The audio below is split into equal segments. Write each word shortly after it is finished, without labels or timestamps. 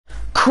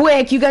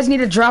Quick, you guys need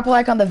to drop a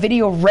like on the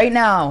video right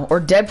now,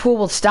 or Deadpool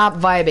will stop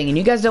vibing, and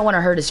you guys don't want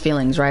to hurt his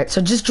feelings, right? So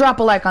just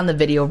drop a like on the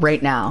video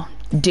right now.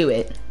 Do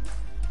it.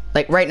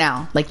 Like, right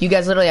now. Like, you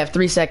guys literally have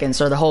 3 seconds,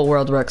 or the whole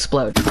world will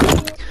explode.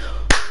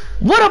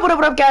 What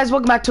up, guys?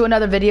 Welcome back to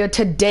another video.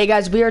 Today,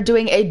 guys, we are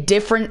doing a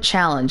different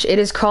challenge. It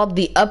is called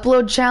the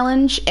Upload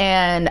Challenge,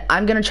 and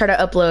I'm gonna try to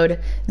upload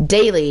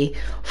daily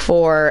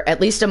for at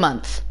least a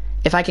month.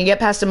 If I can get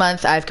past a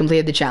month, I've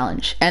completed the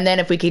challenge. And then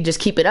if we could just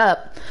keep it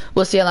up,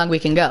 we'll see how long we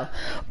can go.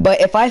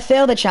 But if I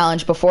fail the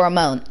challenge before a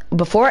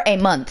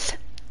month,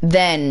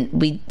 then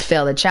we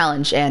fail the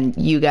challenge and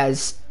you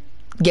guys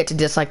get to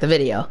dislike the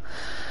video.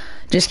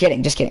 Just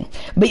kidding.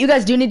 But you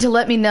guys do need to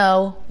let me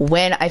know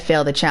when I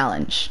fail the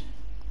challenge.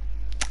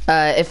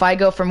 If I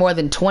go for more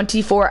than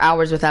 24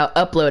 hours without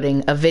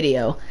uploading a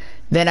video,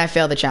 then I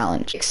fail the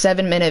challenge.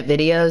 7-minute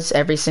videos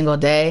every single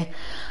day.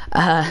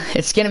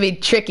 It's gonna be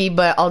tricky,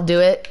 but I'll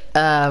do it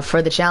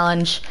for the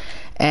challenge.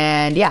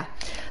 And yeah,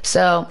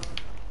 so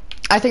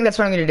I think that's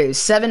what I'm gonna do.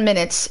 7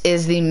 minutes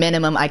is the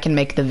minimum I can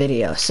make the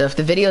video. So if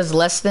the video is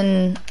less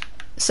than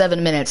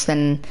 7 minutes,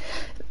 then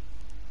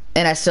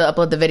and I still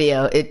upload the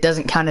video, it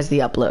doesn't count as the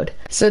upload.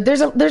 So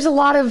there's a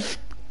lot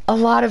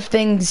of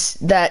things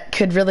that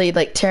could really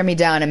like tear me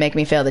down and make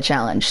me fail the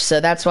challenge.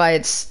 So that's why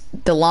it's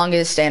the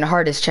longest and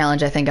hardest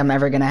challenge I think I'm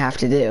ever gonna have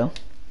to do.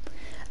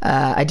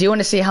 I do want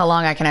to see how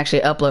long I can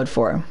actually upload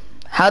for.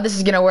 How this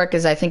is gonna work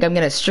is I think I'm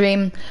gonna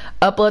stream,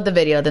 upload the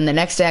video, then the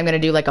next day I'm gonna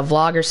do like a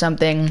vlog or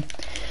something.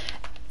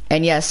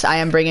 And yes, I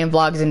am bringing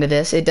vlogs into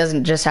this. It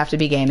doesn't just have to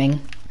be gaming.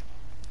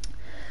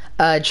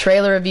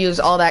 Trailer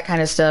reviews, all that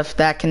kind of stuff,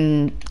 that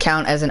can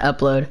count as an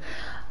upload.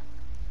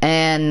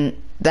 And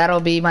that'll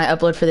be my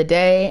upload for the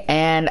day,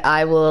 and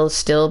I will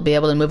still be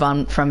able to move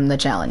on from the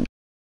challenge.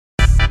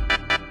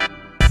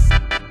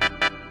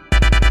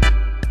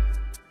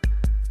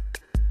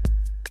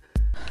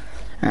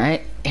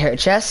 Alright, here a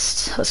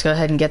chest. Let's go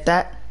ahead and get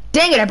that.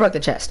 Dang it, I broke the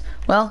chest.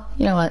 Well,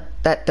 you know what?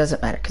 That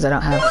doesn't matter, because I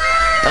don't have...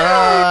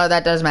 Oh,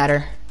 that does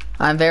matter.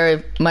 I'm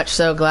very much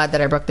so glad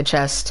that I broke the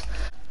chest.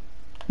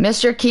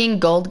 Mr. King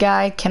Gold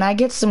Guy, can I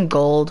get some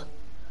gold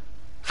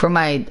for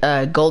my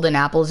golden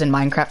apples in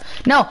Minecraft?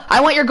 No,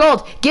 I want your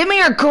gold. Give me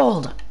your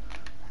gold.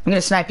 I'm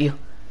gonna snipe you.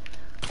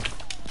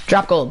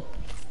 Drop gold.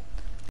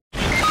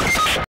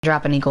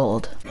 Drop any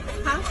gold.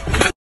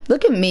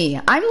 Look at me.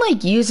 I'm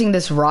like using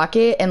this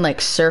rocket and like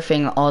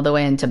surfing all the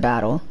way into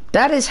battle.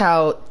 That is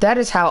how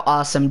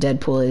awesome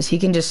Deadpool is. He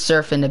can just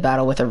surf into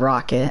battle with a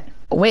rocket.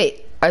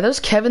 Wait, are those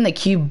Kevin the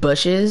Cube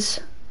bushes?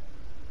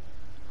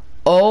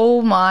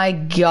 Oh my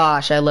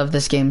gosh, I love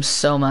this game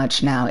so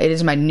much now. It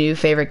is my new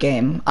favorite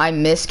game. I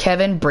miss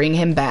Kevin, bring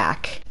him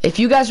back. If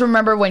you guys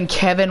remember when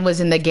Kevin was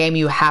in the game,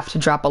 you have to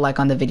drop a like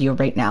on the video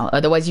right now.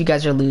 Otherwise, you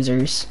guys are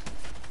losers.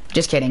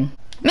 Just kidding.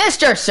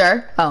 Mr.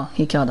 Sir! Oh,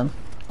 he killed him.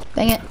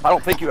 Dang it. I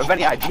don't think you have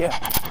any idea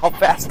how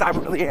fast I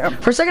really am.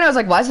 For a second, I was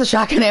like, why is the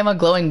shotgun ammo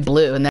glowing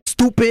blue? And then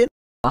Stupid.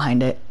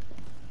 Behind it.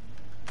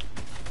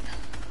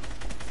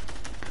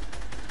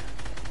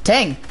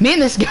 Dang, me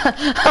and this guy.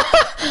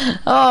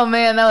 Oh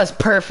man, that was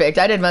perfect.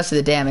 I did most of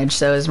the damage,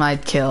 so it was my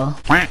kill.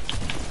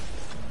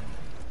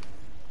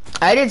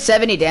 I did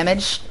 70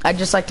 damage. I'd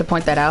just like to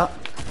point that out.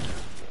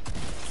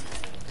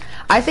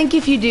 I think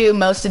if you do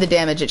most of the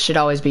damage, it should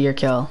always be your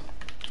kill.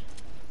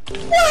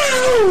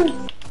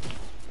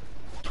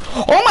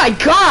 Oh my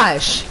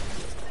gosh!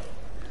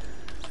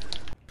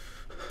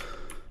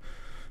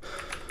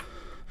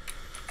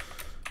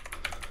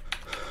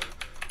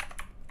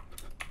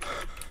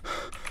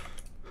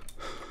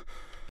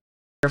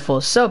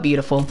 Beautiful, so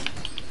beautiful.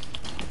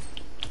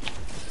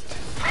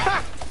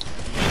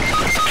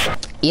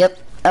 Yep,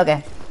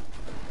 okay.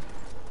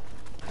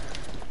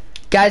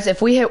 Guys,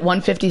 if we hit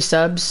 150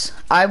 subs,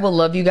 I will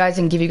love you guys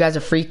and give you guys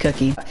a free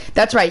cookie.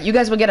 That's right, you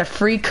guys will get a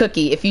free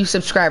cookie if you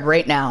subscribe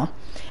right now.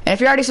 And if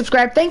you're already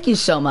subscribed, thank you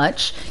so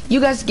much. You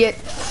guys get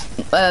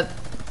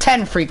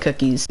 10 free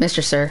cookies.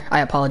 Mr. Sir,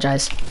 I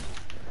apologize.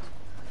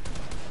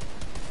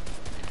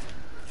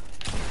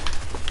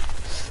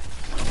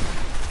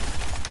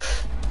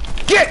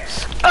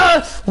 Get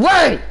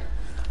away!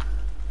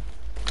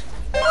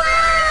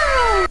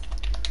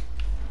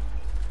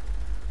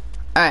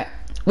 Alright,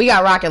 we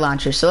got rocket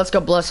launchers, so let's go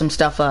blow some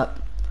stuff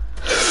up.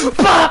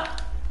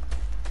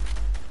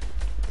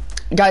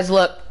 Guys,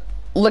 look.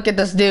 Look at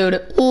this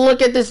dude.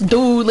 Look at this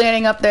dude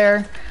landing up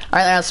there.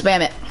 Alright, now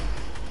spam it.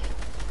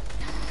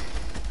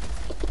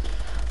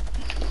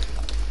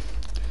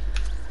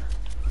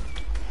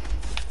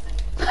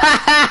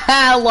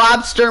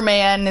 Lobster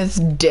Man is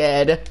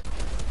dead.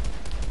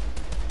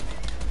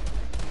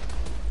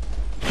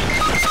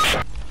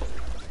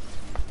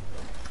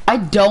 I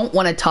don't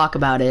want to talk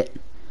about it.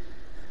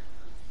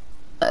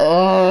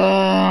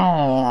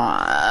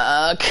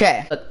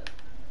 Okay.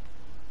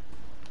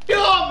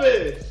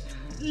 Elvis!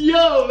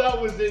 Yo,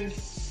 that was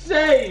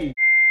insane!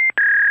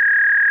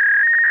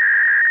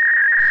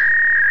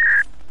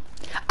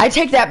 I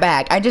take that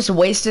back. I just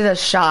wasted a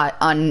shot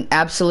on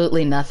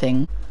absolutely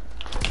nothing.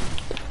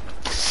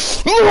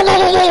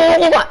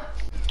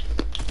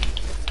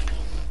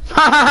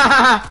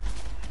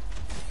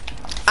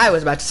 I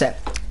was about to say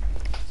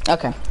it.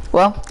 Okay.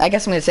 Well, I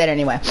guess I'm gonna say it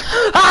anyway.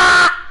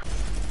 Ah!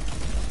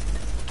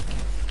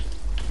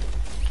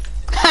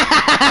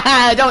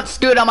 Don't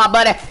scoot on my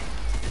buddy.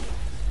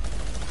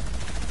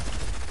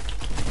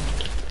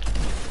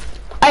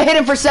 I hit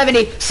him for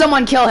 70.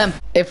 Someone kill him.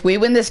 If we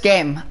win this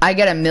game, I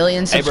get 1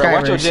 million subscribers. Hey,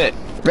 bro, watch your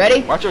jet.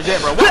 Ready? Watch your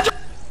jet, bro. Watch your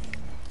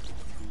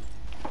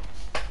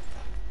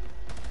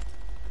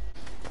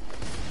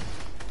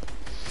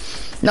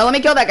No, let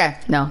me kill that guy.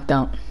 No,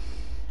 don't.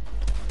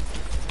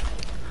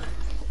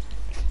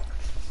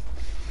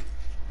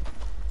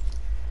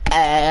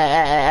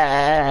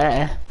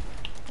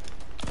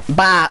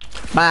 Bop,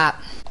 bop.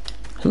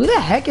 Who the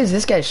heck is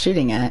this guy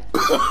shooting at?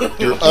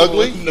 You're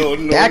ugly? No,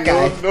 That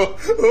guy.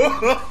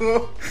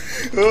 no.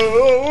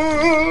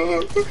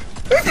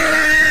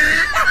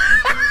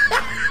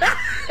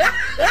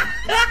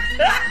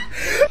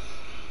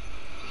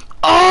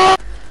 Oh!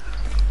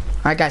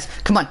 Alright guys,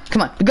 come on,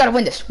 come on. We gotta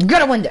win this. We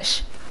gotta win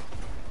this.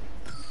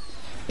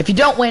 If you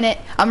don't win it,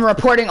 I'm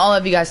reporting all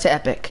of you guys to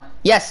Epic.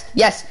 Yes,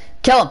 yes,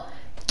 kill him.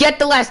 Get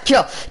the last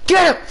kill.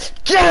 Get him!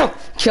 Get him!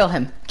 Kill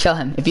him. Kill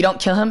him. If you don't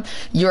kill him,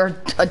 you're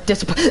a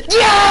disappointment.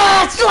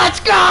 Yes! Let's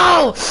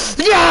go!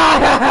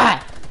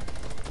 Yeah!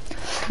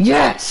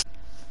 Yes!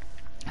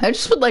 I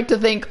just would like to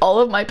thank all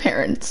of my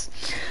parents.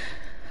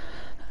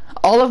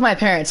 All of my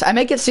parents. I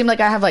make it seem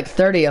like I have like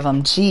 30 of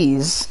them.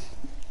 Jeez.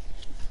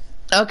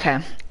 Okay.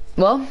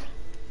 Well,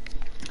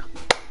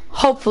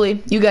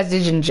 hopefully you guys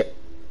did enjoy.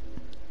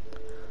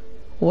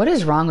 What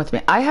is wrong with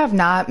me? I have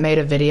not made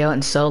a video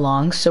in so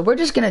long, so we're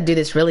just gonna do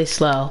this really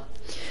slow.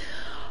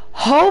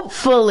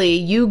 Hopefully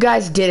you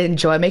guys did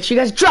enjoy. Make sure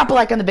you guys drop a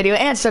like on the video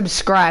and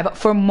subscribe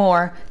for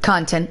more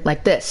content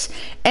like this.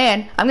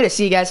 And I'm gonna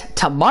see you guys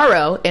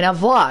tomorrow in a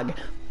vlog.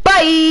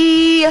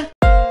 Bye!